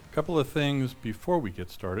A couple of things before we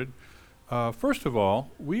get started. First of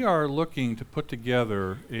all, we are looking to put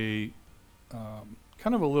together a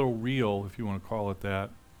kind of a little reel, if you want to call it that,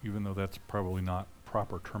 even though that's probably not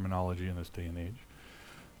proper terminology in this day and age.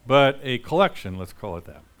 But a collection, let's call it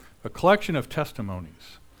that. A collection of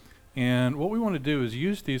testimonies. And what we want to do is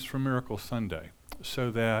use these for Miracle Sunday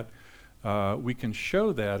so that we can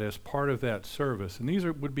show that as part of that service. And these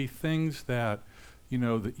would be things that, you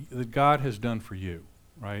know, that God has done for you,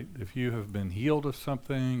 right? If you have been healed of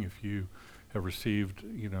something, if you have received,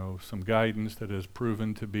 you know, some guidance that has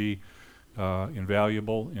proven to be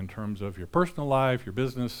invaluable in terms of your personal life, your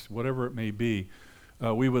business, whatever it may be,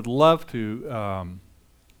 we would love to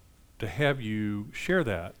have you share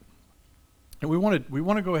that. And we want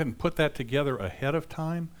to go ahead and put that together ahead of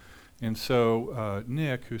time. And so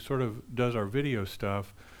Nick, who sort of does our video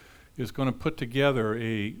stuff, is going to put together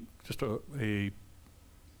just a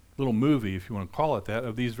little movie, if you want to call it that,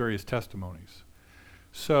 of these various testimonies.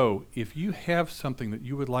 So if you have something that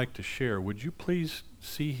you would like to share, would you please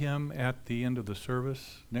see him at the end of the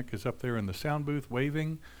service? Nick is up there in the sound booth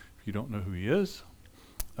waving, if you don't know who he is.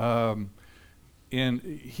 And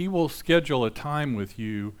he will schedule a time with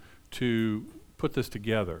you to put this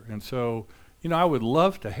together. And so, you know, I would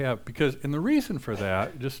love to have, and the reason for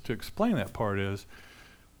that, just to explain that part is,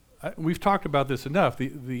 we've talked about this enough,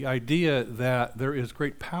 the idea that there is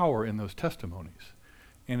great power in those testimonies.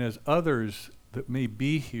 And as others that may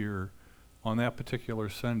be here on that particular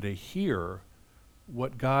Sunday hear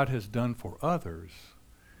what God has done for others,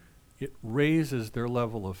 it raises their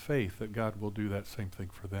level of faith that God will do that same thing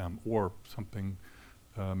for them, or something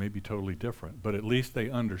maybe totally different. But at least they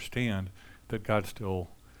understand that God still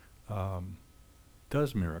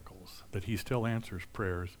does miracles, that he still answers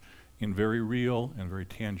prayers in very real and very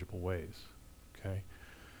tangible ways, okay?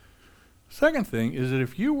 Second thing is that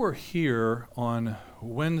if you were here on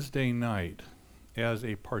Wednesday night as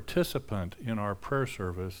a participant in our prayer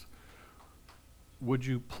service, would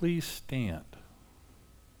you please stand?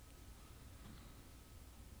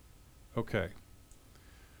 Okay.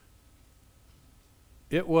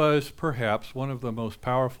 It was perhaps one of the most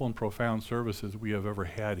powerful and profound services we have ever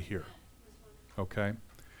had here. Okay?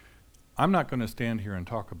 I'm not going to stand here and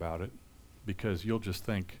talk about it because you'll just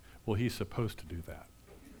think, well, he's supposed to do that.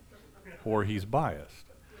 Or he's biased.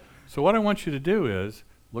 So what I want you to do is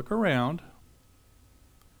look around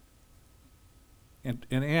and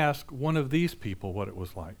ask one of these people what it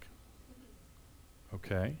was like.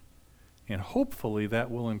 Okay? And hopefully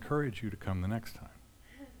that will encourage you to come the next time.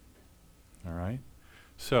 All right?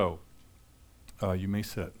 So, you may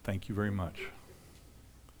sit. Thank you very much.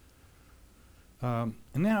 And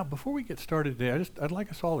now, before we get started today, I'd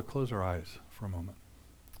like us all to close our eyes for a moment.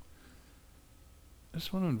 I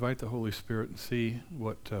just want to invite the Holy Spirit and see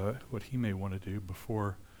what he may want to do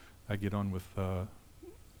before I get on with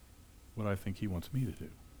what I think he wants me to do.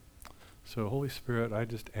 So, Holy Spirit, I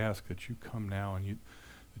just ask that you come now and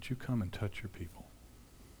that you come and touch your people.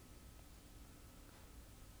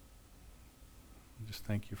 And just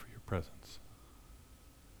thank you for your presence.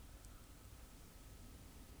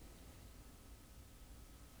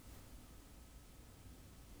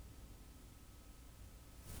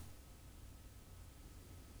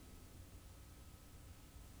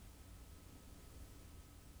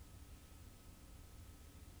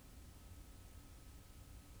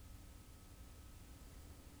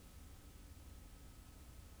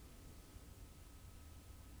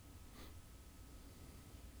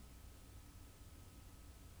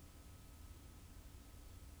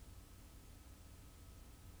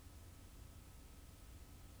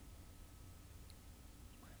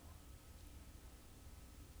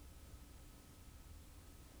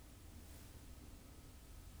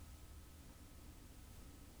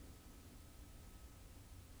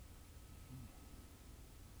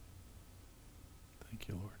 Thank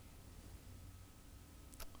you, Lord.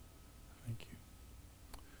 Thank you.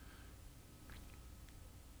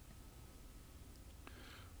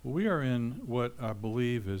 Well, we are in what I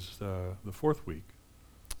believe is the fourth week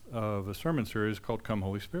of a sermon series called Come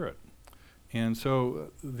Holy Spirit. And so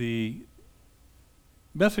the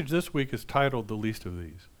message this week is titled The Least of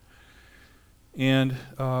These. And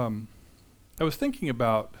I was thinking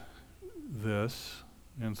about this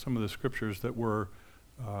and some of the scriptures that are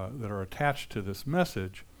attached to this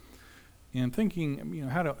message, and thinking, you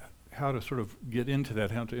know, how to sort of get into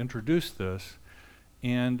that, how to introduce this,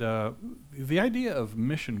 and the idea of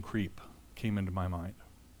mission creep came into my mind.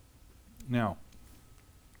 Now,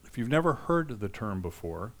 if you've never heard the term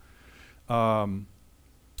before, it's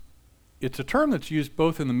a term that's used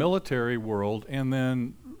both in the military world and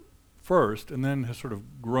then has sort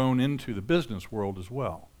of grown into the business world as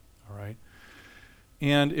well. all right?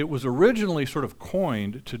 And it was originally sort of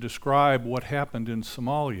coined to describe what happened in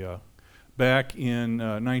Somalia back in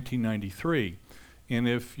 1993. And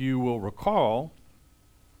if you will recall,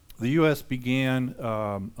 the U.S. began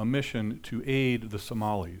a mission to aid the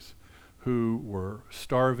Somalis, who were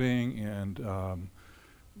starving, and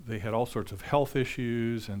they had all sorts of health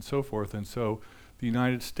issues and so forth. And so the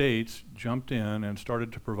United States jumped in and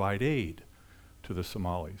started to provide aid to the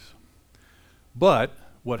Somalis. But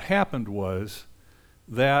what happened was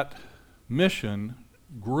that mission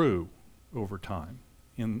grew over time.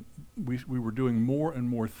 We were doing more and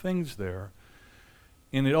more things there,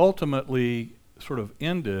 and it ultimately sort of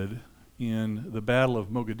ended in the Battle of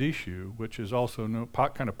Mogadishu, which is also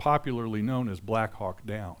kind of popularly known as Black Hawk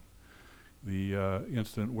Down, the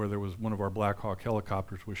incident where there was one of our Black Hawk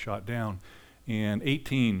helicopters was shot down, and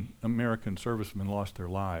 18 American servicemen lost their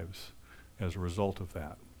lives as a result of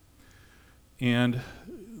that. And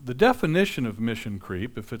the definition of mission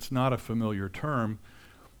creep, if it's not a familiar term,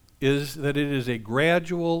 is that it is a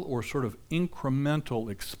gradual or sort of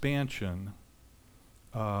incremental expansion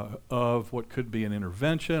of what could be an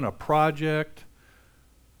intervention, a project,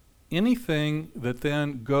 anything that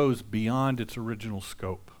then goes beyond its original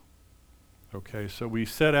scope. Okay, so we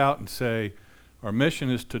set out and say, our mission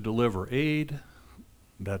is to deliver aid,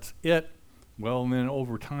 that's it. Well, and then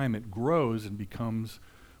over time it grows and becomes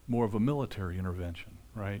more of a military intervention,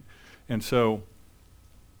 right? And so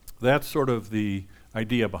that's sort of the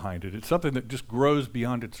idea behind it. It's something that just grows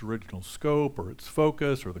beyond its original scope or its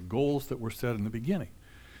focus or the goals that were set in the beginning.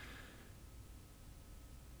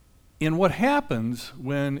 And what happens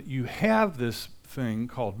when you have this thing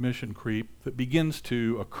called mission creep that begins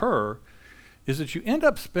to occur is that you end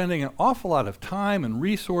up spending an awful lot of time and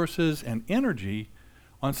resources and energy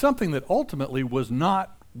on something that ultimately was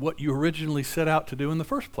not what you originally set out to do in the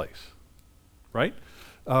first place, right?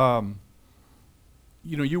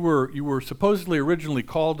 You were supposedly originally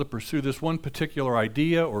called to pursue this one particular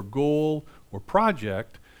idea or goal or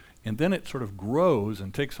project, and then it sort of grows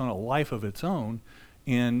and takes on a life of its own,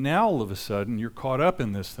 and now all of a sudden you're caught up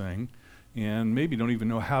in this thing and maybe don't even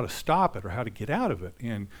know how to stop it or how to get out of it,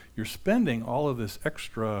 and you're spending all of this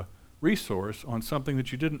extra resource on something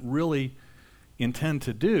that you didn't really intend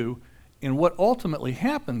to do. And what ultimately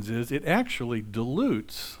happens is it actually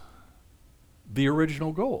dilutes the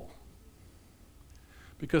original goal,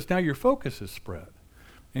 because now your focus is spread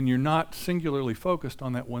and you're not singularly focused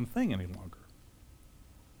on that one thing any longer.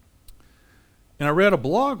 And I read a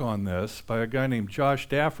blog on this by a guy named Josh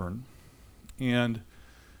Daffern, and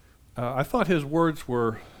I thought his words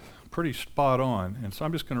were pretty spot on, and so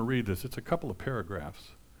I'm just going to read this. It's a couple of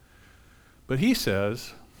paragraphs. But he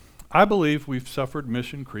says, I believe we've suffered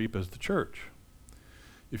mission creep as the church.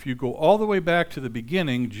 If you go all the way back to the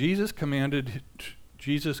beginning, Jesus' command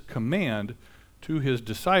to his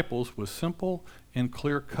disciples was simple and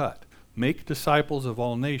clear-cut. Make disciples of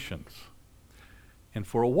all nations. And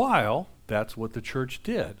for a while, that's what the church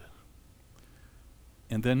did.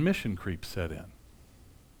 And then mission creep set in.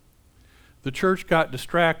 The church got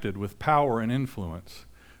distracted with power and influence.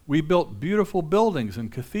 We built beautiful buildings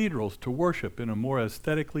and cathedrals to worship in a more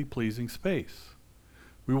aesthetically pleasing space.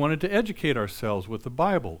 We wanted to educate ourselves with the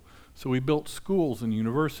Bible, so we built schools and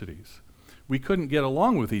universities. We couldn't get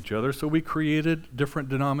along with each other, so we created different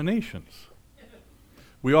denominations.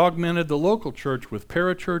 We augmented the local church with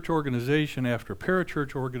parachurch organization after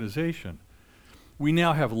parachurch organization. We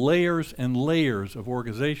now have layers and layers of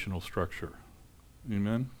organizational structure.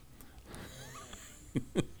 Amen?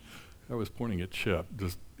 I was pointing at Chip,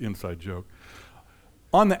 just inside joke.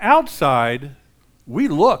 On the outside, we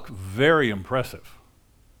look very impressive.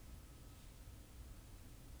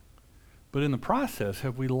 But in the process,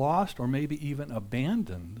 have we lost or maybe even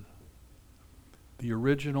abandoned the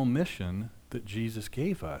original mission that Jesus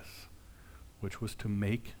gave us, which was to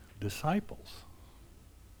make disciples?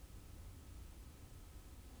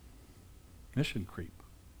 Mission creep.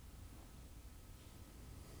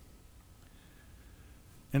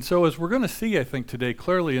 And so as we're going to see, I think, today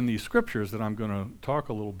clearly in these scriptures that I'm going to talk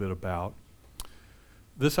a little bit about,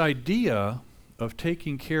 this idea of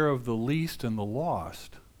taking care of the least and the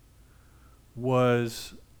lost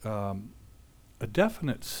was a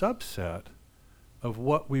definite subset of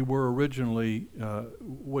what we were originally,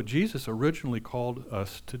 what Jesus originally called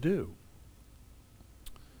us to do.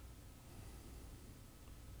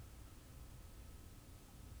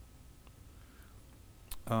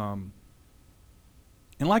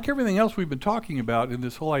 And like everything else we've been talking about in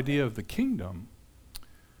this whole idea of the kingdom,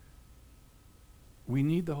 we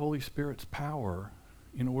need the Holy Spirit's power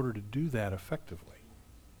in order to do that effectively.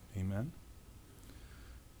 Amen?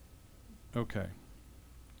 Okay.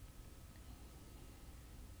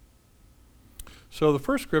 So the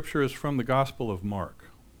first scripture is from the Gospel of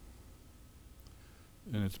Mark.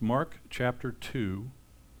 And it's Mark chapter 2,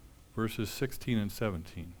 verses 16 and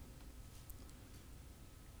 17.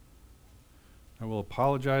 I will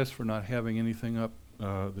apologize for not having anything up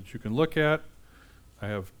that you can look at. I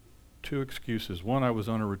have two excuses. One, I was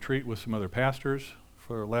on a retreat with some other pastors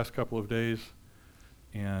for the last couple of days.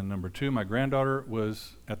 And number two, my granddaughter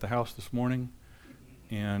was at the house this morning.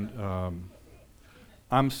 And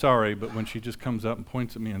I'm sorry, but when she just comes up and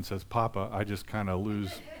points at me and says, Papa, I just kind of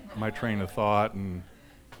lose my train of thought and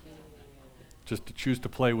just to choose to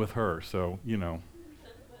play with her. So,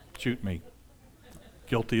 shoot me.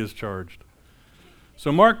 Guilty as charged.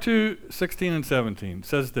 So Mark 2, 16 and 17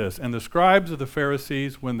 says this, "And the scribes of the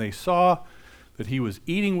Pharisees, when they saw that he was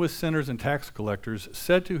eating with sinners and tax collectors,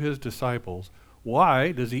 said to his disciples,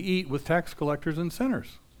 'Why does he eat with tax collectors and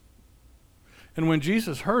sinners?' And when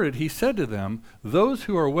Jesus heard it, he said to them, 'Those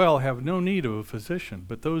who are well have no need of a physician,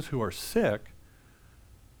 but those who are sick,'"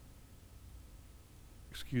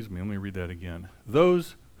 excuse me, let me read that again.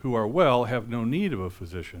 "Those who are well have no need of a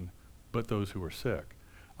physician, but those who are sick.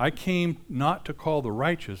 I came not to call the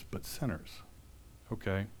righteous, but sinners."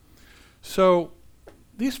 Okay? So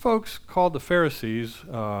these folks called the Pharisees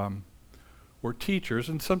were teachers,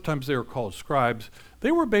 and sometimes they were called scribes.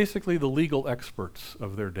 They were basically the legal experts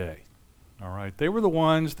of their day. All right? They were the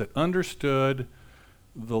ones that understood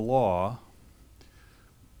the law,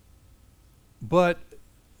 but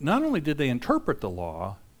not only did they interpret the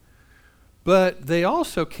law, but they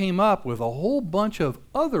also came up with a whole bunch of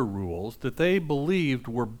other rules that they believed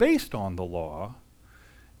were based on the law,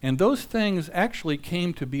 and those things actually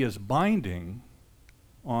came to be as binding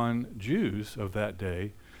on Jews of that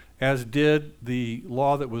day as did the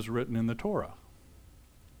law that was written in the Torah.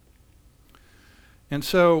 And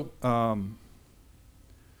so,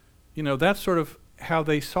 that's sort of how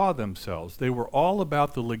they saw themselves. They were all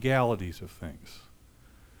about the legalities of things.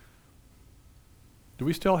 Do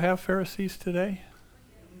we still have Pharisees today?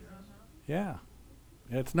 Yeah.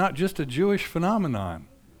 It's not just a Jewish phenomenon,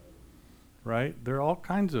 right? There are all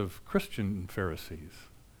kinds of Christian Pharisees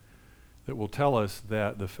that will tell us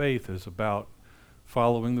that the faith is about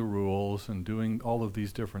following the rules and doing all of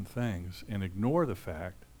these different things and ignore the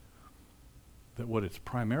fact that what it's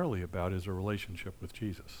primarily about is a relationship with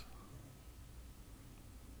Jesus.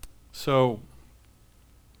 So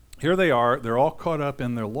here they are, they're all caught up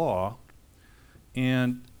in their law.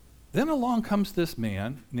 And then along comes this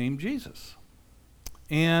man named Jesus.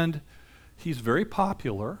 And he's very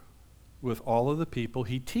popular with all of the people.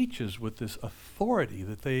 He teaches with this authority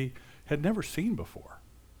that they had never seen before.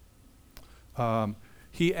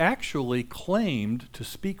 He actually claimed to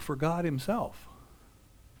speak for God himself,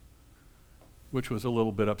 which was a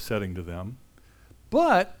little bit upsetting to them.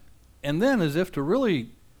 But, and then as if to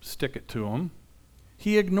really stick it to him,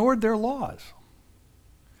 he ignored their laws.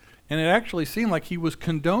 And it actually seemed like he was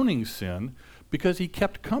condoning sin because he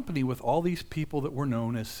kept company with all these people that were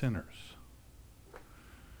known as sinners.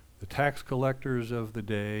 The tax collectors of the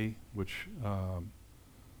day, which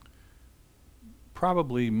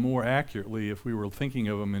probably more accurately, if we were thinking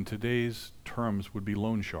of them in today's terms, would be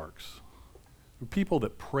loan sharks. People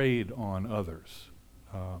that preyed on others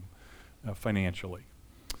financially.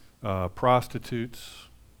 Prostitutes,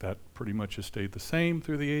 that pretty much has stayed the same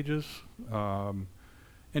through the ages.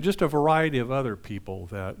 And just a variety of other people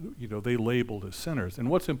that they labeled as sinners. And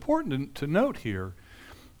what's important to note here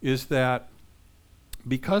is that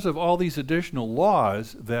because of all these additional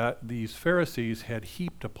laws that these Pharisees had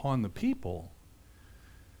heaped upon the people,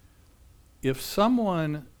 if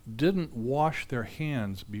someone didn't wash their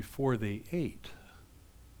hands before they ate,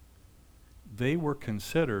 they were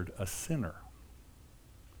considered a sinner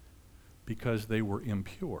because they were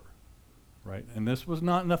impure, right? And this was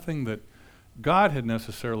nothing that God had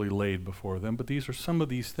necessarily laid before them, but these are some of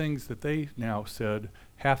these things that they now said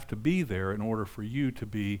have to be there in order for you to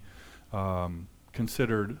be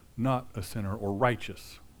considered not a sinner or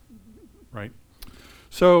righteous, right?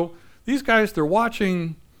 So these guys, they're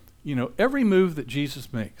watching, every move that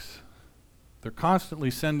Jesus makes. They're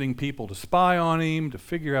constantly sending people to spy on him, to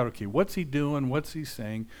figure out, okay, what's he doing, what's he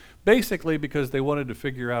saying, basically because they wanted to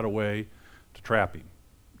figure out a way to trap him,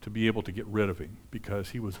 to be able to get rid of him, because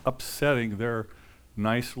he was upsetting their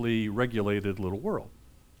nicely regulated little world.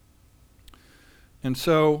 And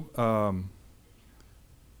so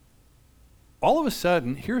all of a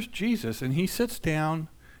sudden, here's Jesus, and he sits down,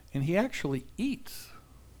 and he actually eats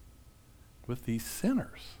with these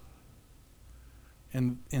sinners.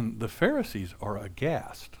 And the Pharisees are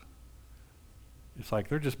aghast. It's like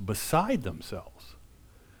they're just beside themselves.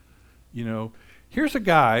 Here's a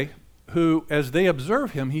guy who, as they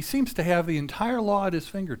observe him, he seems to have the entire law at his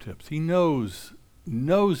fingertips. He knows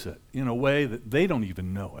it in a way that they don't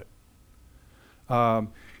even know it.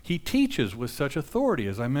 He teaches with such authority,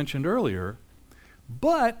 as I mentioned earlier,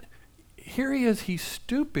 but here he is, he's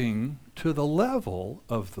stooping to the level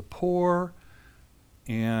of the poor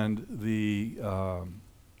and the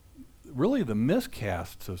really the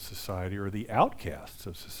miscasts of society, or the outcasts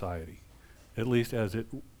of society, at least as it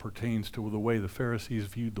pertains to the way the Pharisees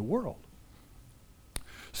viewed the world.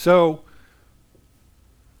 So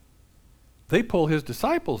they pull his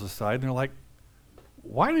disciples aside and they're like,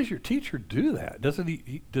 why does your teacher do that? Does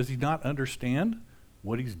he not understand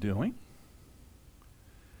what he's doing?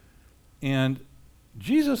 And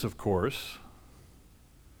Jesus, of course,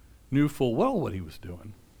 knew full well what he was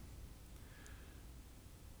doing.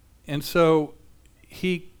 And so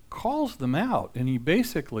he calls them out and he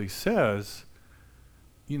basically says,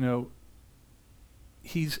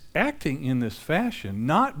 he's acting in this fashion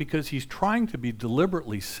not because he's trying to be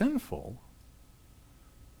deliberately sinful,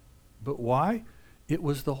 but why? It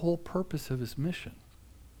was the whole purpose of his mission.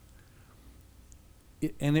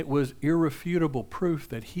 And it was irrefutable proof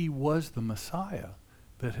that he was the Messiah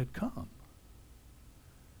that had come.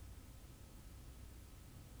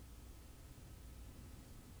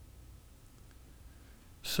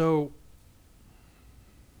 So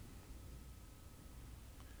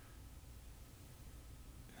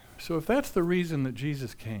if that's the reason that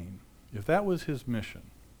Jesus came, if that was his mission,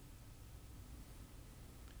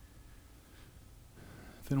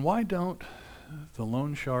 then why don't the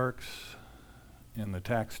loan sharks and the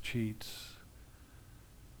tax cheats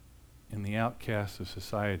and the outcasts of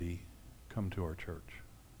society come to our church?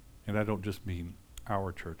 And I don't just mean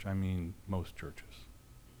our church, I mean most churches.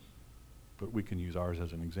 But we can use ours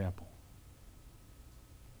as an example.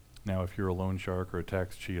 Now, if you're a loan shark or a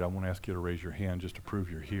tax cheat, I won't ask you to raise your hand just to prove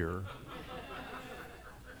you're here.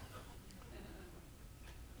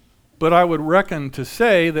 But I would reckon to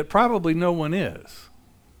say that probably no one is.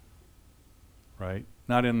 Right?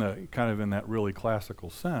 Not in the kind of in that really classical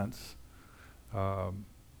sense. And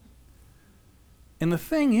the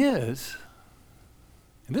thing is,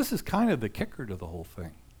 and this is kind of the kicker to the whole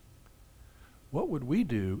thing, what would we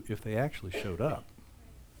do if they actually showed up?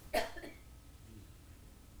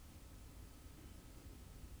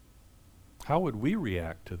 How would we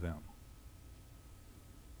react to them?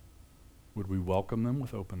 Would we welcome them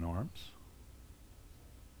with open arms?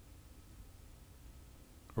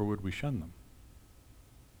 Or would we shun them?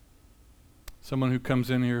 Someone who comes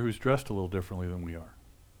in here who's dressed a little differently than we are.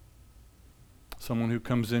 Someone who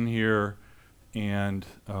comes in here and,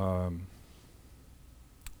 well,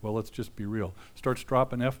 let's just be real, starts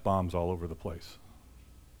dropping F-bombs all over the place.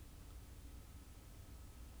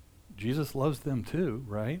 Jesus loves them too,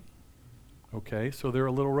 right? Okay, so they're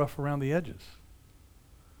a little rough around the edges.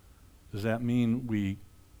 Does that mean we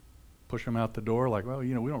push them out the door like, well,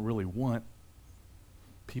 we don't really want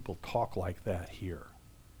people talk like that here?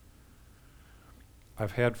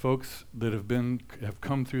 I've had folks that have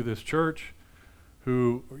come through this church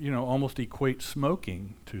who, almost equate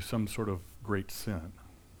smoking to some sort of great sin.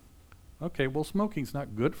 Okay, well, smoking's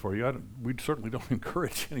not good for you. We certainly don't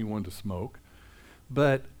encourage anyone to smoke.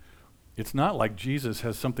 But it's not like Jesus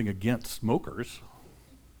has something against smokers.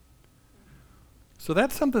 So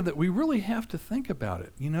that's something that we really have to think about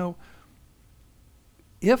it.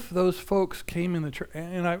 If those folks came in the church,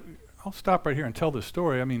 and I'll stop right here and tell this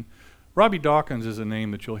story. I mean, Robbie Dawkins is a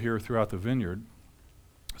name that you'll hear throughout the vineyard.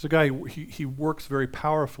 He's a guy, he works very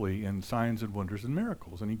powerfully in signs and wonders and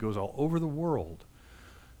miracles, and he goes all over the world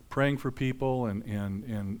praying for people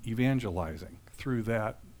and evangelizing through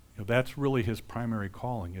that. That's really his primary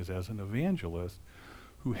calling, is as an evangelist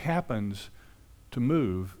who happens to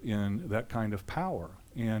move in that kind of power.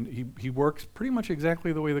 And he works pretty much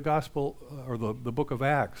exactly the way the gospel or the book of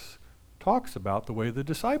Acts talks about the way the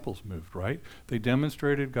disciples moved, right? They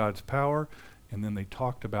demonstrated God's power, and then they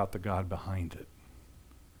talked about the God behind it,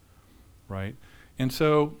 right? And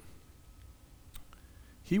so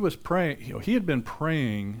he was praying, he had been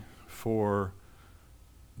praying for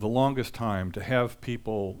the longest time to have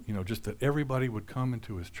people, just that everybody would come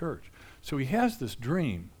into his church. So he has this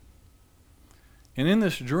dream. And in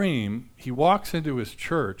this dream, he walks into his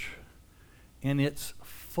church, and it's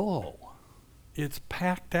full. It's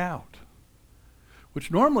packed out. Which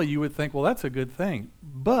normally you would think, well, that's a good thing.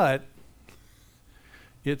 But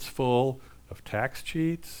it's full of tax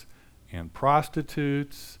cheats and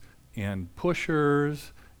prostitutes and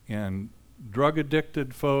pushers and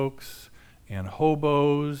drug-addicted folks and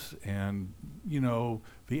hobos and,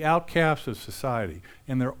 the outcasts of society.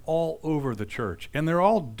 And they're all over the church. And they're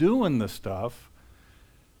all doing the stuff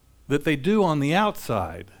that they do on the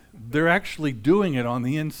outside. They're actually doing it on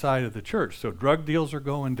the inside of the church. So drug deals are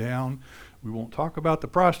going down. We won't talk about the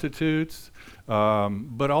prostitutes,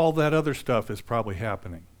 but all that other stuff is probably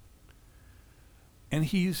happening. And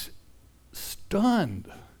he's stunned.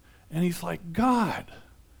 And he's like, God,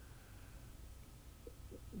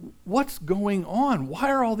 what's going on? Why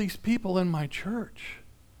are all these people in my church?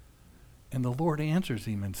 And the Lord answers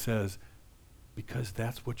him and says, because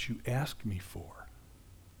that's what you asked me for.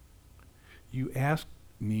 You asked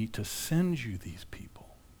me to send you these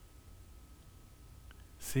people.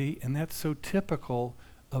 See, and that's so typical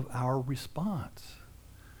of our response.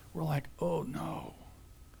 We're like, oh no,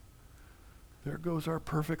 there goes our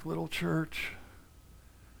perfect little church.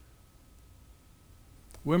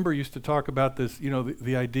 Wimber used to talk about this,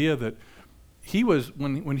 the idea that he was,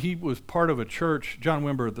 when he was part of a church, John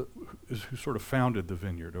Wimber is who sort of founded the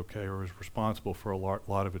Vineyard, okay, or was responsible for a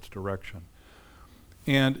lot of its direction.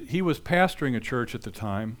 And he was pastoring a church at the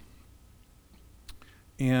time,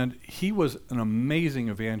 and he was an amazing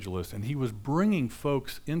evangelist, and he was bringing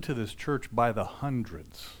folks into this church by the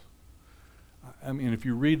hundreds. I mean, if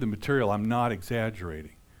you read the material, I'm not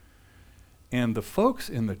exaggerating. And the folks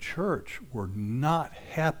in the church were not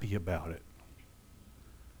happy about it,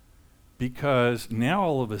 because now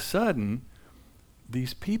all of a sudden,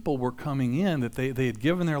 these people were coming in that they had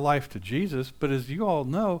given their life to Jesus, but as you all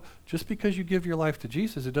know, just because you give your life to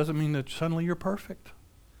Jesus, it doesn't mean that suddenly you're perfect.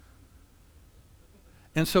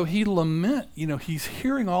 And so he's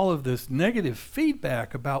hearing all of this negative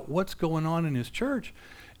feedback about what's going on in his church.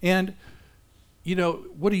 And,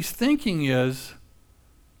 what he's thinking is,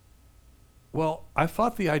 well, I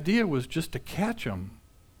thought the idea was just to catch them.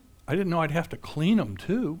 I didn't know I'd have to clean them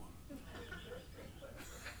too.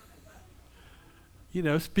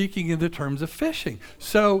 Speaking in the terms of fishing.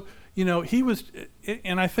 So, he was,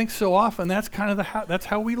 and I think so often that's kind of that's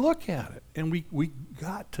how we look at it. And we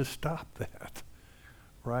got to stop that,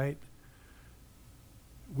 right?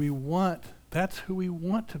 That's who we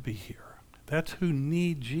want to be here. That's who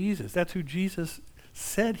need Jesus. That's who Jesus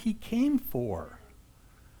said he came for.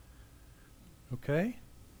 Okay?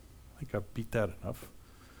 I think I've beat that enough.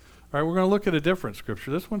 All right, we're going to look at a different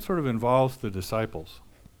scripture. This one sort of involves the disciples.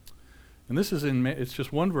 And this is it's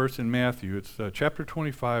just one verse in Matthew. It's chapter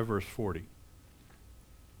 25, verse 40.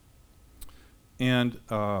 And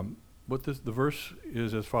the verse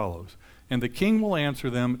is as follows. And the king will answer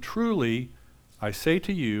them, truly, I say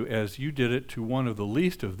to you, as you did it to one of the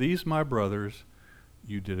least of these my brothers,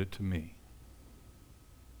 you did it to me.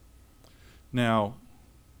 Now,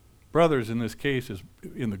 brothers in this case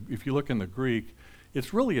if you look in the Greek,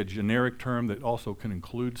 it's really a generic term that also can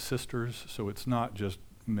include sisters, so it's not just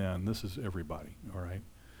men. This is everybody, all right?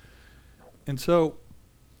 And so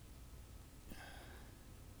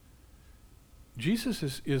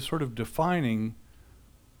Jesus is sort of defining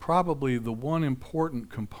probably the one important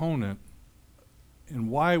component in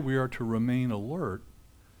why we are to remain alert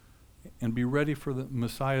and be ready for the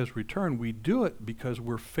Messiah's return. We do it because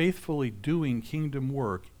we're faithfully doing kingdom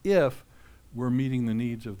work if we're meeting the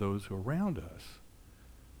needs of those who are around us.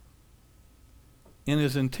 And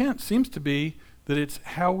his intent seems to be that it's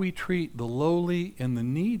how we treat the lowly and the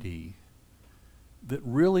needy that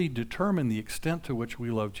really determine the extent to which we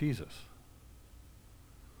love Jesus.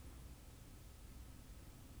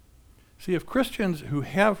 See, if Christians who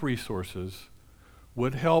have resources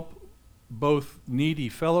would help both needy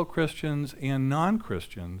fellow Christians and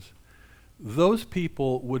non-Christians, those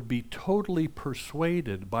people would be totally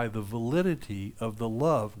persuaded by the validity of the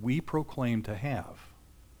love we proclaim to have.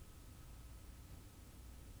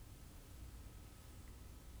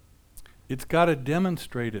 It's got to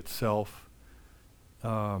demonstrate itself,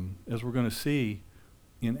 as we're going to see,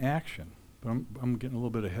 in action. But I'm getting a little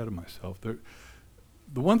bit ahead of myself. The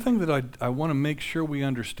one thing that I want to make sure we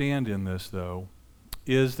understand in this, though,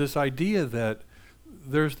 is this idea that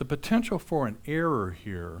there's the potential for an error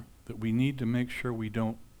here that we need to make sure we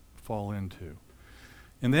don't fall into.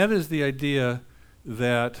 And that is the idea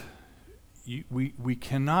that we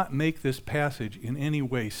cannot make this passage in any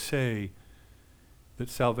way say that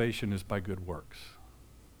salvation is by good works.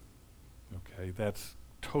 Okay, that's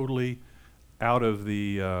totally out of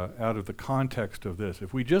the context of this.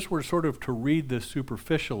 If we just were sort of to read this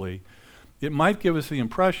superficially, it might give us the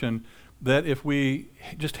impression that if we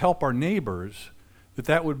just help our neighbors,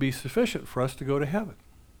 that would be sufficient for us to go to heaven.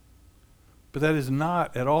 But that is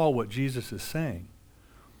not at all what Jesus is saying.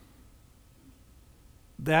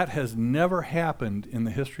 That has never happened in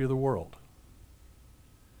the history of the world.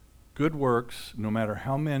 Good works, no matter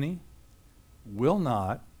how many, will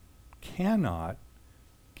not, cannot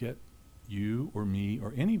get you or me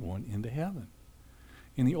or anyone into heaven.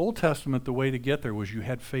 In the Old Testament, the way to get there was you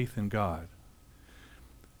had faith in God.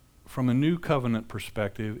 From a new covenant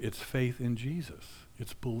perspective, it's faith in Jesus.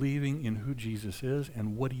 It's believing in who Jesus is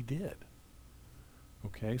and what he did.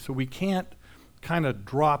 Okay, so we can't kind of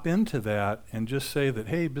drop into that and just say that,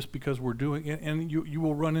 hey, just because we're doing it, and you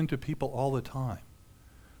will run into people all the time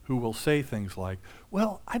who will say things like,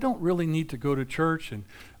 well, I don't really need to go to church and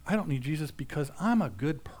I don't need Jesus because I'm a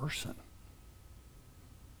good person.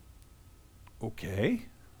 Okay.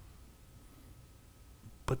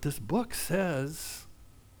 But this book says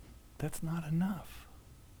that's not enough.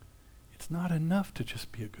 It's not enough to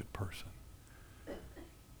just be a good person.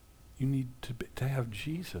 You need to have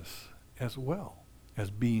Jesus as well as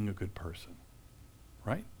being a good person.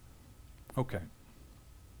 Right? Okay.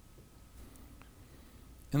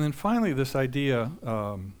 And then finally, this idea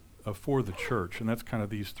of for the church, and that's kind of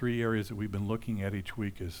these three areas that we've been looking at each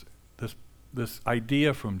week, is this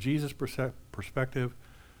idea from Jesus' perspective,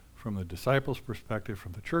 from the disciples' perspective,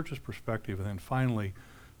 from the church's perspective, and then finally,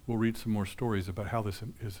 we'll read some more stories about how this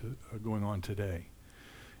is going on today.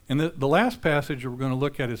 And the last passage we're going to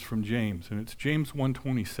look at is from James, and it's James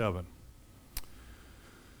 1:27.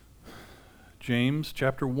 James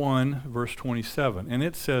chapter 1, verse 27. And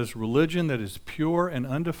it says, religion that is pure and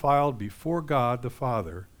undefiled before God the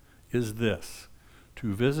Father is this,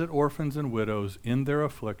 to visit orphans and widows in their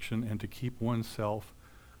affliction and to keep oneself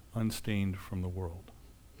unstained from the world.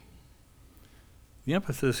 The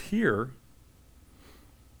emphasis here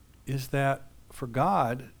is that for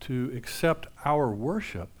God to accept our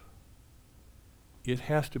worship, it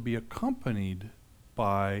has to be accompanied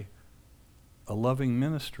by a loving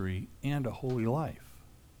ministry and a holy life.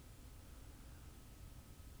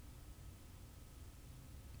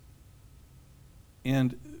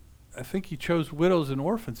 And I think he chose widows and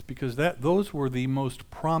orphans because those were the most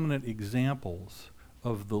prominent examples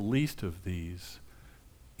of the least of these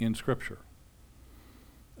in Scripture.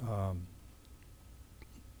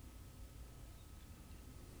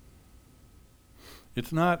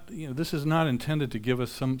 It's not, this is not intended to give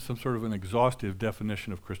us some sort of an exhaustive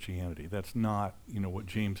definition of Christianity. That's not, what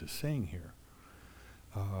James is saying here.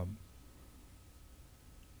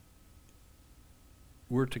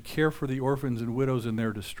 We're to care for the orphans and widows in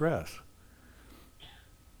their distress.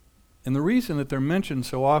 And the reason that they're mentioned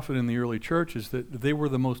so often in the early church is that they were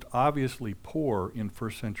the most obviously poor in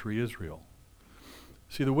first century Israel.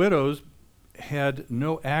 See, the widows had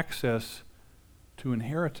no access to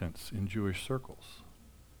inheritance in Jewish circles.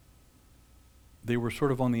 They were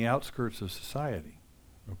sort of on the outskirts of society,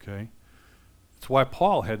 okay? It's why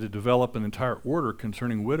Paul had to develop an entire order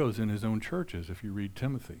concerning widows in his own churches, if you read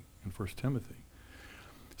Timothy, in 1 Timothy.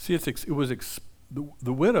 See,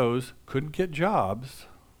 the widows couldn't get jobs,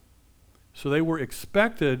 so they were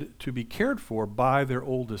expected to be cared for by their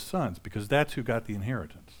oldest sons, because that's who got the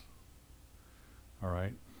inheritance, all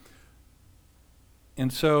right?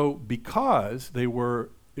 And so because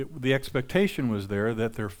the expectation was there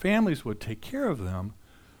that their families would take care of them,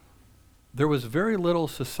 there was very little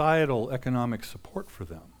societal economic support for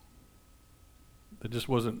them. It just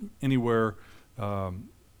wasn't anywhere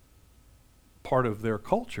part of their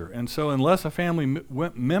culture. And so unless a family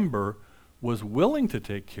member was willing to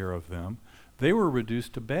take care of them, they were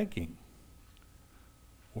reduced to begging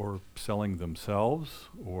or selling themselves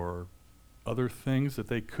or other things that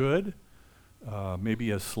they could,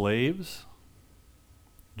 maybe as slaves,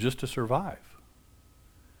 just to survive.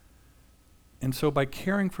 And so by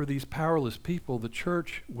caring for these powerless people, the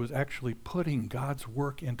church was actually putting God's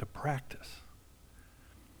work into practice.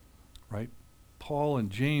 Right? Paul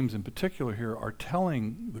and James in particular here are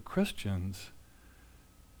telling the Christians,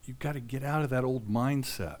 you've got to get out of that old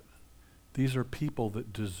mindset. These are people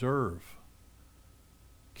that deserve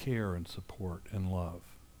care and support and love.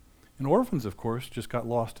 And orphans, of course, just got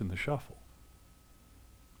lost in the shuffle.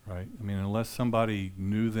 Right? I mean, unless somebody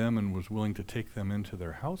knew them and was willing to take them into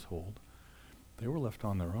their household, they were left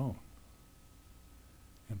on their own.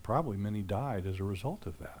 And probably many died as a result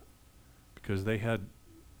of that, because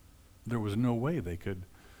there was no way they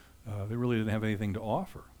really didn't have anything to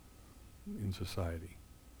offer in society.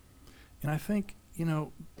 And I think,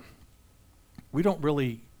 we don't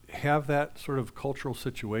really have that sort of cultural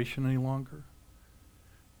situation any longer,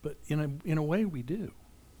 but in a way we do.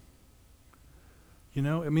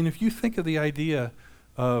 If you think of the idea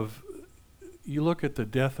of, you look at the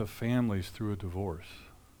death of families through a divorce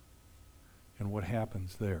and what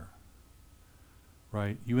happens there,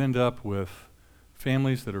 right? You end up with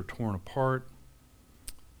families that are torn apart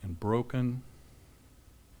and broken,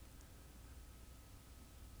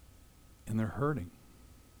 and they're hurting.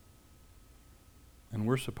 And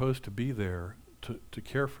we're supposed to be there to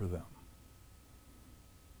care for them.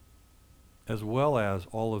 as well as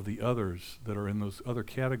all of the others that are in those other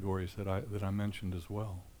categories that I mentioned as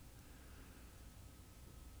well.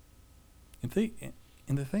 And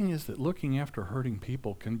the thing is that looking after hurting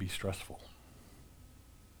people can be stressful.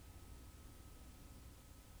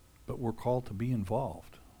 But we're called to be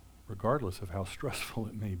involved, regardless of how stressful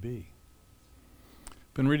it may be.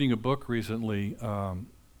 Been reading a book recently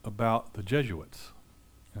about the Jesuits.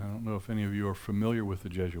 I don't know if any of you are familiar with the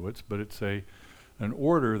Jesuits, but it's an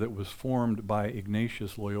order that was formed by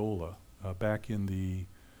Ignatius Loyola back in the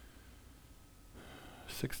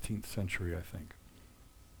 16th century, I think.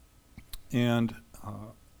 And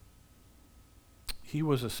he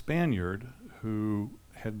was a Spaniard who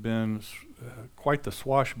had been quite the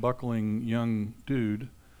swashbuckling young dude.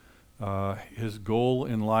 His goal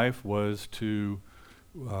in life was to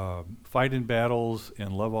fight in battles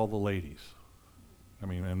and love all the ladies. I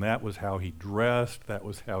mean, and that was how he dressed, that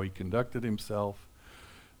was how he conducted himself.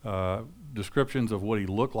 Descriptions of what he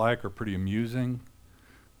looked like are pretty amusing.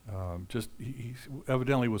 He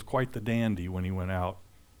evidently was quite the dandy when he went out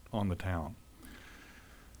on the town.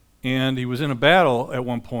 And he was in a battle at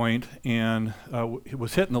one point, and he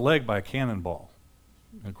was hit in the leg by a cannonball.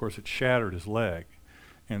 And of course, it shattered his leg.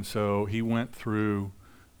 And so he went through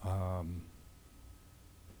a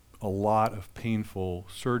lot of painful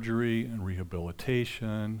surgery and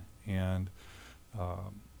rehabilitation, and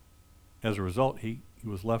as a result, he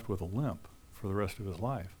was left with a limp for the rest of his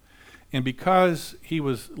life. And because he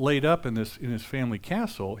was laid up in his family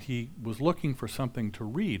castle, he was looking for something to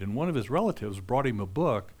read, and one of his relatives brought him a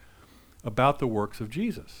book about the works of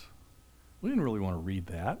Jesus. We didn't really want to read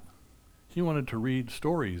that. He wanted to read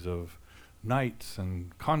stories of knights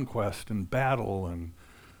and conquest and battle and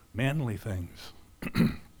manly things.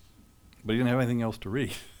 But he didn't have anything else to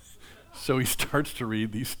read. So he starts to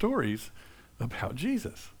read these stories about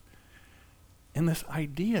Jesus. And this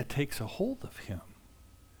idea takes a hold of him.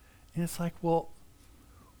 And it's like, well,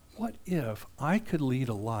 what if I could lead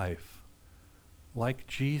a life like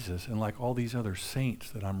Jesus and like all these other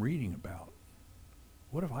saints that I'm reading about?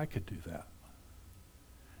 What if I could do that?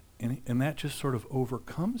 And that just sort of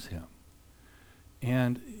overcomes him.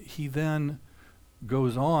 And he then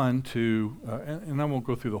goes on to, and I won't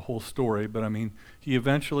go through the whole story, but I mean, he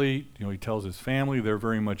eventually, he tells his family they're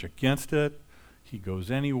very much against it. He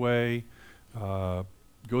goes anyway,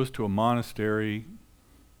 goes to a monastery,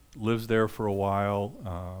 lives there for a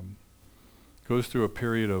while, goes through a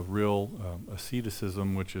period of real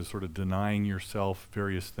asceticism, which is sort of denying yourself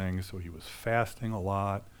various things. So he was fasting a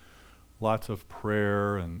lot, lots of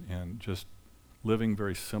prayer, and just living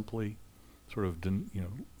very simply, sort of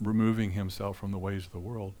removing himself from the ways of the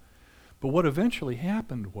world. But what eventually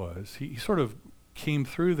happened was he sort of came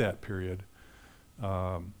through that period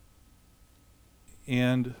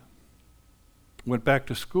and went back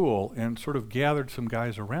to school and sort of gathered some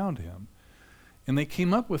guys around him. And they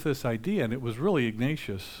came up with this idea, and it was really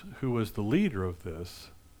Ignatius who was the leader of this,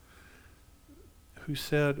 who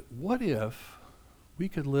said, what if we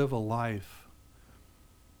could live a life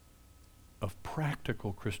of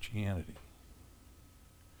practical Christianity?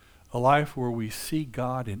 A life where we see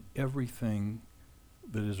God in everything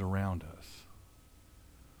that is around us.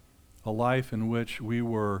 A life in which we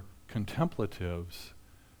were contemplatives,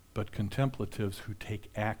 but contemplatives who take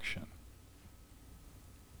action.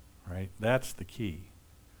 Right? That's the key.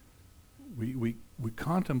 We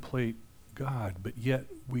contemplate God, but yet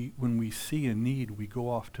when we see a need, we go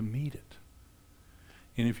off to meet it.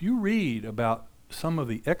 And if you read about some of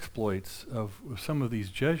the exploits of some of these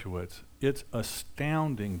Jesuits, it's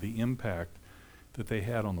astounding the impact that they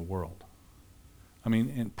had on the world. I mean,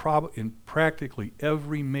 in practically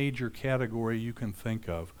every major category you can think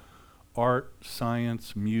of, art,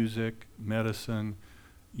 science, music, medicine,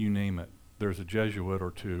 you name it. There's a Jesuit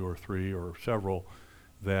or two or three or several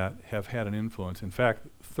that have had an influence. In fact,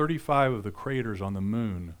 35 of the craters on the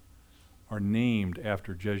moon are named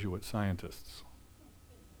after Jesuit scientists.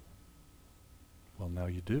 Well, now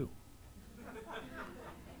you do.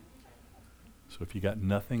 So if you got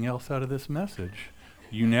nothing else out of this message,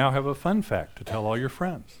 you now have a fun fact to tell all your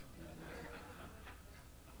friends.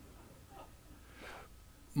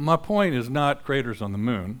 My point is not craters on the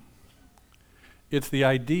moon. It's the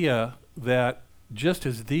idea that just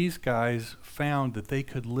as these guys found that they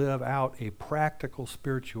could live out a practical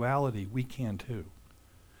spirituality, we can too.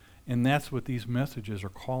 And that's what these messages are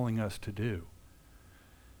calling us to do,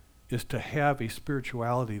 is to have a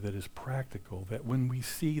spirituality that is practical, that when we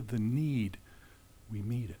see the need, we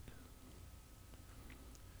meet it.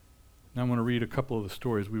 Now I want to read a couple of the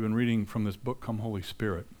stories. We've been reading from this book, Come Holy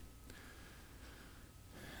Spirit.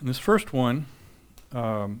 And this first one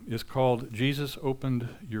is called Jesus Opened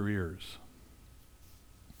Your Ears.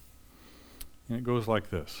 And it goes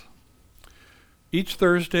like this. Each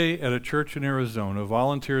Thursday at a church in Arizona,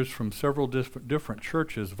 volunteers from several different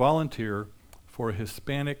churches volunteer for a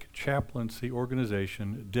Hispanic chaplaincy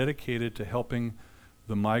organization dedicated to helping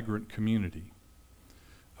the migrant community.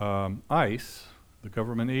 ICE, the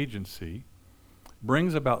government agency,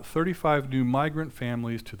 brings about 35 new migrant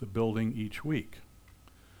families to the building each week.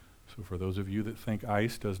 So for those of you that think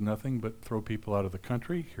ICE does nothing but throw people out of the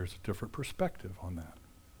country, here's a different perspective on that.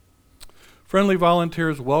 Friendly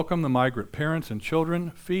volunteers welcome the migrant parents and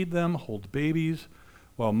children, feed them, hold babies,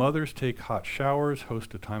 while mothers take hot showers,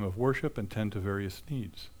 host a time of worship, and tend to various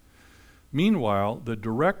needs. Meanwhile, the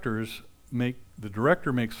director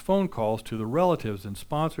makes phone calls to the relatives and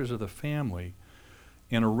sponsors of the family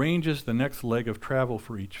and arranges the next leg of travel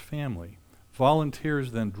for each family.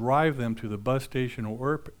 Volunteers then drive them to the bus station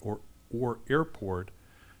or airport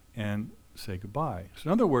and say goodbye. So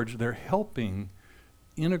in other words, they're helping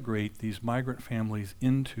integrate these migrant families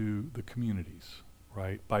into the communities,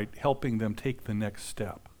 right, by helping them take the next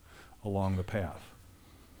step along the path.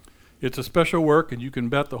 It's a special work, and you can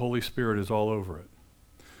bet the Holy Spirit is all over it.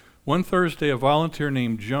 One Thursday, a volunteer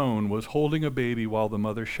named Joan was holding a baby while the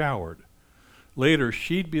mother showered. Later,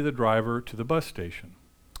 she'd be the driver to the bus station.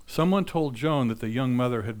 Someone told Joan that the young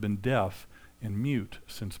mother had been deaf and mute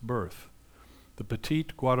since birth. The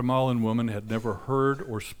petite Guatemalan woman had never heard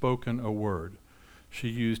or spoken a word. She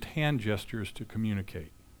used hand gestures to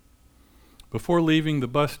communicate. Before leaving the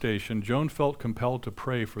bus station, Joan felt compelled to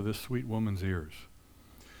pray for this sweet woman's ears.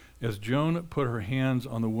 As Joan put her hands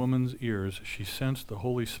on the woman's ears, she sensed the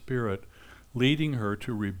Holy Spirit leading her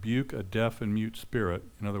to rebuke a deaf and mute spirit,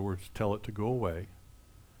 in other words, tell it to go away,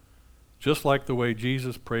 just like the way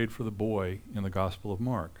Jesus prayed for the boy in the Gospel of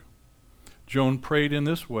Mark. Joan prayed in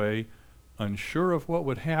this way, unsure of what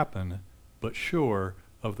would happen, but sure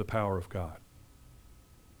of the power of God.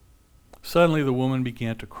 Suddenly the woman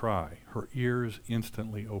began to cry. Her ears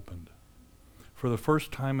instantly opened. For the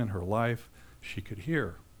first time in her life, she could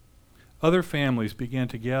hear. Other families began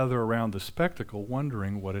to gather around the spectacle,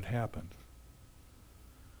 wondering what had happened.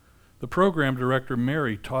 The program director,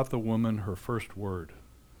 Mary, taught the woman her first word.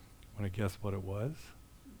 Want to guess what it was?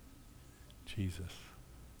 Jesus.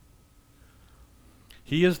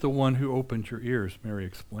 He is the one who opened your ears, Mary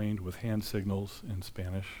explained with hand signals in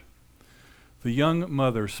Spanish. The young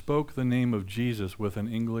mother spoke the name of Jesus with an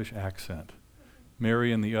English accent.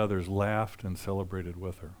 Mary and the others laughed and celebrated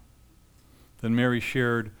with her. Then Mary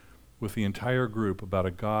shared with the entire group about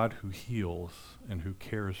a God who heals and who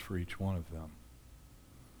cares for each one of them.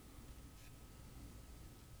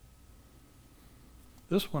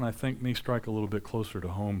 This one, I think, may strike a little bit closer to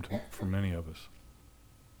home for many of us.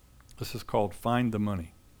 This is called Find the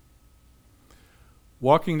Money.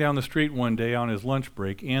 Walking down the street one day on his lunch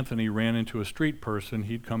break, Anthony ran into a street person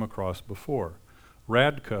he'd come across before.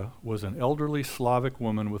 Radka was an elderly Slavic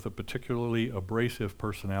woman with a particularly abrasive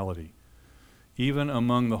personality. Even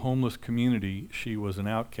among the homeless community, she was an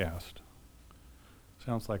outcast.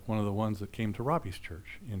 Sounds like one of the ones that came to Robbie's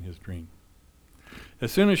church in his dream.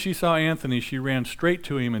 As soon as she saw Anthony, she ran straight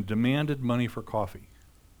to him and demanded money for coffee.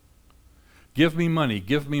 "Give me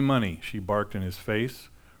money," she barked in his face,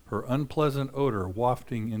 her unpleasant odor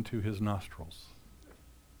wafting into his nostrils.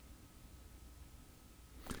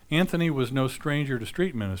 Anthony was no stranger to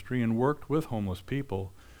street ministry and worked with homeless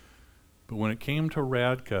people, but when it came to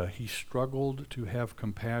Radka, he struggled to have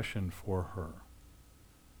compassion for her.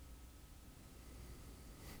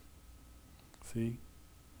 See?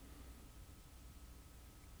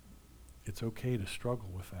 It's okay to struggle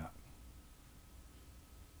with that.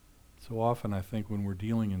 So often I think when we're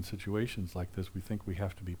dealing in situations like this, we think we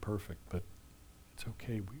have to be perfect, but it's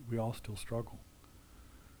okay. We all still struggle.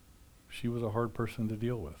 She was a hard person to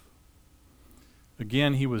deal with.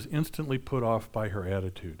 Again, he was instantly put off by her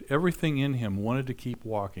attitude. Everything in him wanted to keep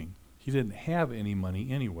walking. He didn't have any money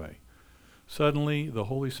anyway. Suddenly, the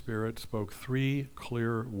Holy Spirit spoke 3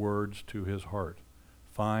 clear words to his heart.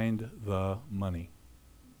 Find the money.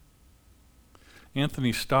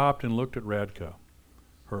 Anthony stopped and looked at Radka,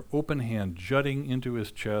 her open hand jutting into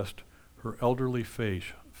his chest, her elderly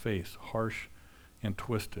face harsh and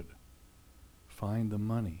twisted. Find the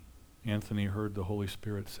money, Anthony heard the Holy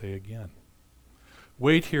Spirit say again.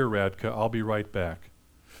 Wait here, Radka, I'll be right back.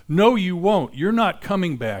 No, you won't. You're not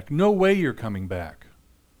coming back. No way you're coming back.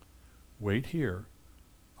 Wait here,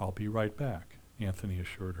 I'll be right back, Anthony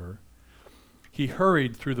assured her. He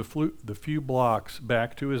hurried through the few blocks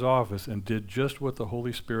back to his office and did just what the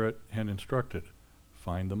Holy Spirit had instructed.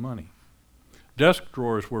 Find the money. Desk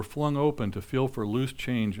drawers were flung open to feel for loose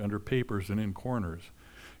change under papers and in corners.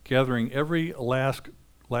 Gathering every last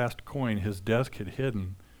coin his desk had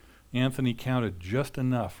hidden, Anthony counted just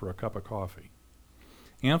enough for a cup of coffee.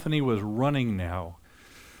 Anthony was running now,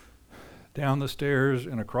 down the stairs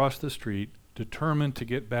and across the street, determined to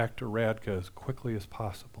get back to Radka as quickly as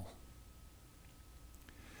possible.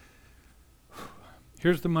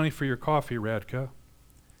 Here's the money for your coffee, Radka.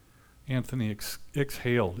 Anthony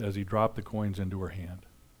exhaled as he dropped the coins into her hand.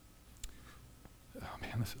 Oh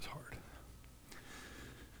man, this is hard.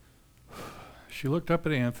 She looked up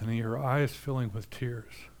at Anthony, her eyes filling with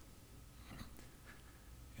tears,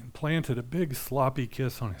 and planted a big sloppy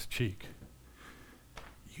kiss on his cheek.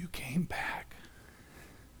 You came back.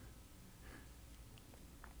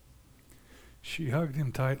 She hugged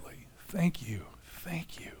him tightly. Thank you,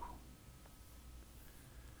 thank you.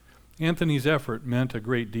 Anthony's effort meant a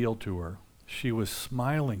great deal to her. She was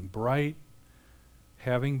smiling bright,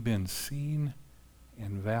 having been seen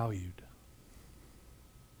and valued.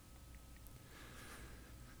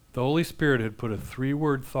 The Holy Spirit had put a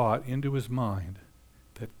 3-word thought into his mind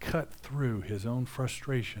that cut through his own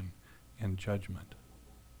frustration and judgment.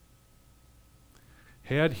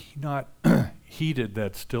 Had he not heeded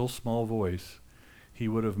that still small voice, he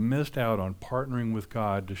would have missed out on partnering with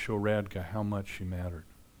God to show Radka how much she mattered.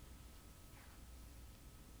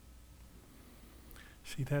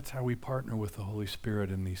 See, that's how we partner with the Holy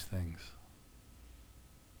Spirit in these things.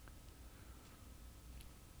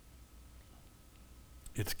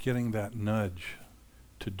 It's getting that nudge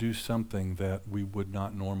to do something that we would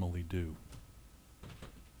not normally do.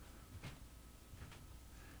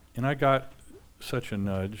 And I got such a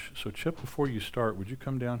nudge. So Chip, before you start, would you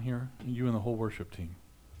come down here? You and the whole worship team.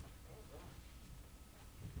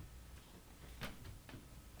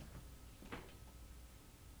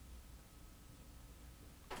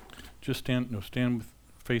 Just stand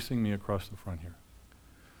facing me across the front here.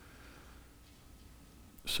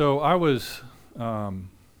 So I was,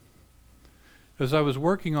 as I was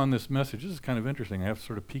working on this message, this is kind of interesting. I have to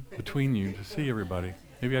sort of peek between you to see everybody.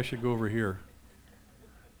 Maybe I should go over here,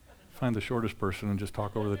 find the shortest person and just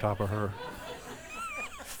talk over the top of her.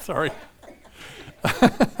 Sorry.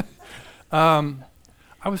 I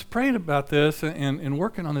was praying about this and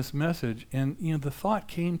working on this message, and the thought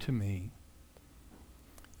came to me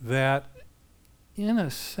that in a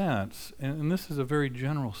sense, and this is a very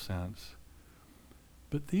general sense,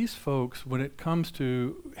 but these folks, when it comes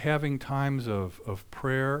to having times of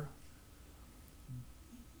prayer,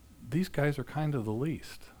 these guys are kind of the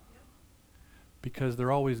least, because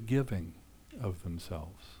they're always giving of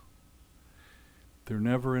themselves. They're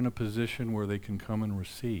never in a position where they can come and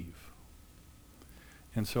receive.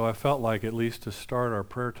 And so I felt like, at least to start our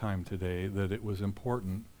prayer time today, that it was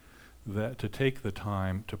important that to take the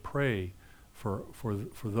time to pray for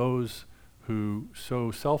those who so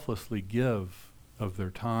selflessly give of their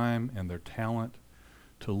time and their talent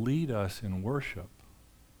to lead us in worship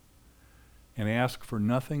and ask for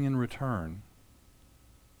nothing in return,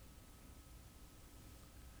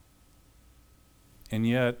 and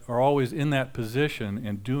yet are always in that position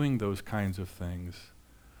and doing those kinds of things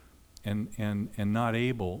and not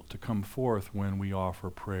able to come forth when we offer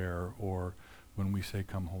prayer or when we say,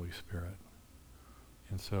 "Come, Holy Spirit."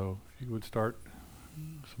 And so if you would start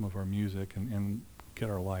some of our music and get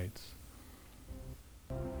our lights.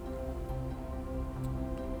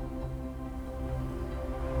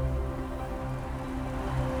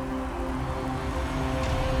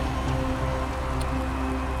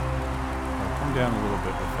 Come down a little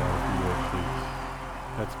bit with that, if you will, please.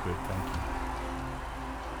 That's good, thank you.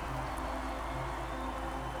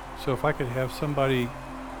 So if I could have somebody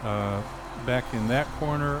back in that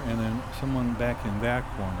corner and then someone back in that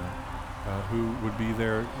corner who would be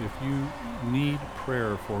there. If you need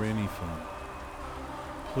prayer for anything,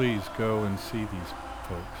 please go and see these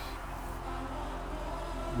folks.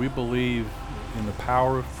 We believe in the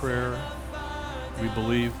power of prayer. We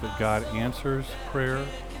believe that God answers prayer.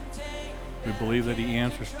 We believe that He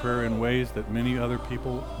answers prayer in ways that many other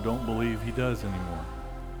people don't believe He does anymore.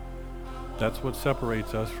 That's what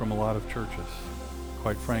separates us from a lot of churches,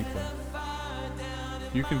 quite frankly.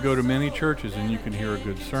 You can go to many churches and you can hear a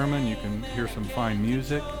good sermon, you can hear some fine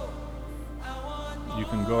music, you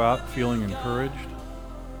can go out feeling encouraged,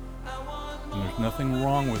 and there's nothing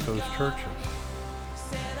wrong with those churches.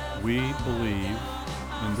 We believe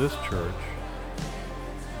in this church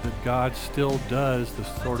that God still does the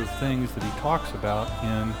sort of things that He talks about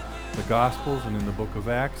in the Gospels and in the book of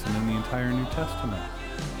Acts and in the entire New Testament.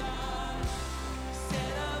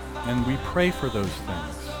 And we pray for those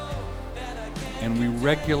things. And we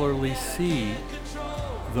regularly see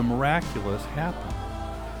the miraculous happen.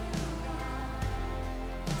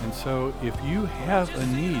 And so if you have a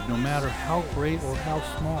need, no matter how great or how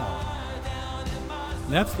small,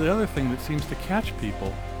 And that's the other thing that seems to catch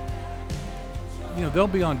people. You know, they'll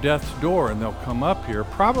be on death's door and they'll come up here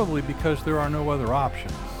probably because there are no other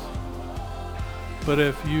options. But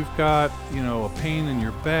if you've got, you know, a pain in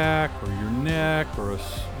your back or your neck or a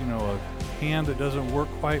hand that doesn't work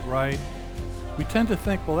quite right, we tend to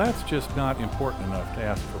think, well, that's just not important enough to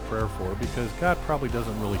ask for prayer for because God probably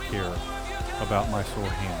doesn't really care about my sore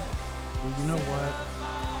hand. Well, you know what?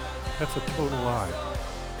 That's a total lie.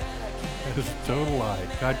 That is a total lie.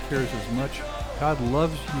 God cares as much. God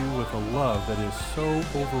loves you with a love that is so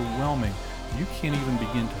overwhelming, you can't even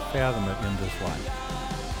begin to fathom it in this life.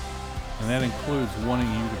 And that includes wanting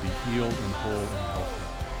you to be healed and whole and healthy.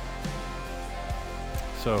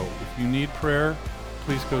 So, if you need prayer,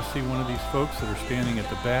 please go see one of these folks that are standing at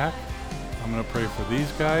the back. I'm going to pray for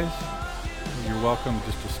these guys. You're welcome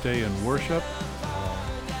just to stay and worship.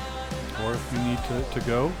 Or if you need to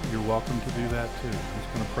go, you're welcome to do that too. I'm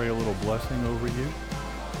just going to pray a little blessing over you,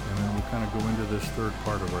 and then we'll kind of go into this third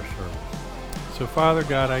part of our service. So, Father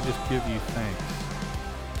God, I just give you thanks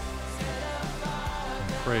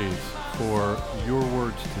and praise for your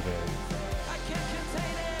words today.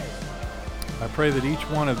 I pray that each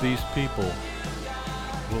one of these people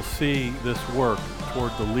will see this work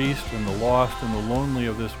toward the least and the lost and the lonely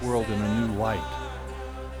of this world in a new light.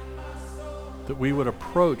 That we would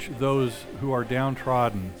approach those who are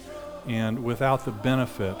downtrodden and without the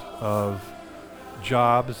benefit of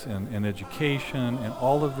jobs and education and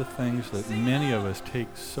all of the things that many of us take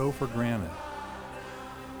so for granted,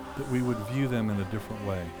 that we would view them in a different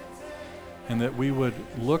way. And that we would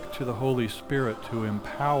look to the Holy Spirit to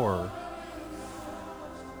empower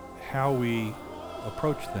how we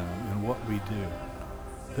approach them and what we do.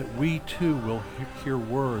 That we too will hear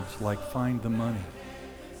words like find the money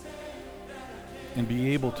and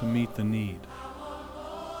be able to meet the need.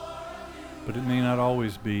 But it may not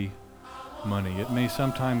always be money. It may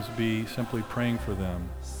sometimes be simply praying for them,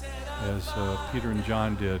 as Peter and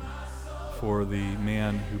John did for the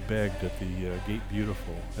man who begged at the Gate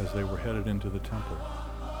Beautiful as they were headed into the temple.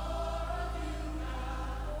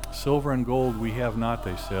 Silver and gold we have not,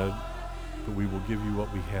 they said, but we will give you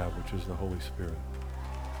what we have, which is the Holy Spirit.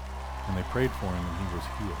 And they prayed for him and he was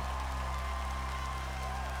healed.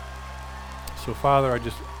 So Father,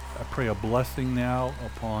 I pray a blessing now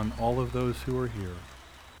upon all of those who are here.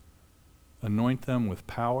 Anoint them with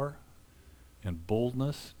power and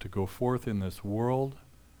boldness to go forth in this world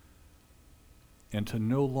and to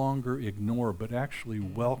no longer ignore, but actually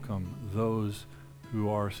welcome those who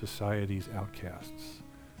are society's outcasts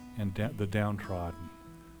and the downtrodden,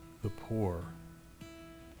 the poor,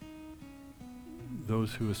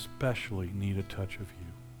 those who especially need a touch of you,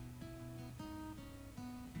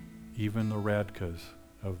 even the Radkas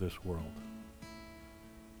of this world.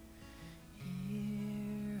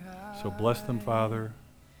 So bless them, Father,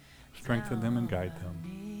 strengthen them and guide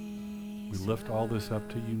them. We lift all this up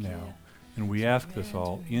to you now, and we ask this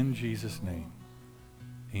all in Jesus' name.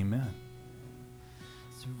 Amen.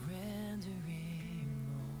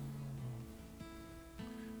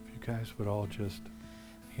 If you guys would all just,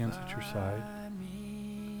 hands at your side,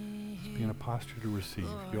 just be in a posture to receive.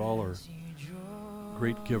 You all are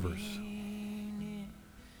great givers.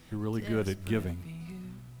 You're really good at giving.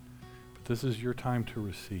 But this is your time to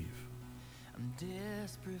receive.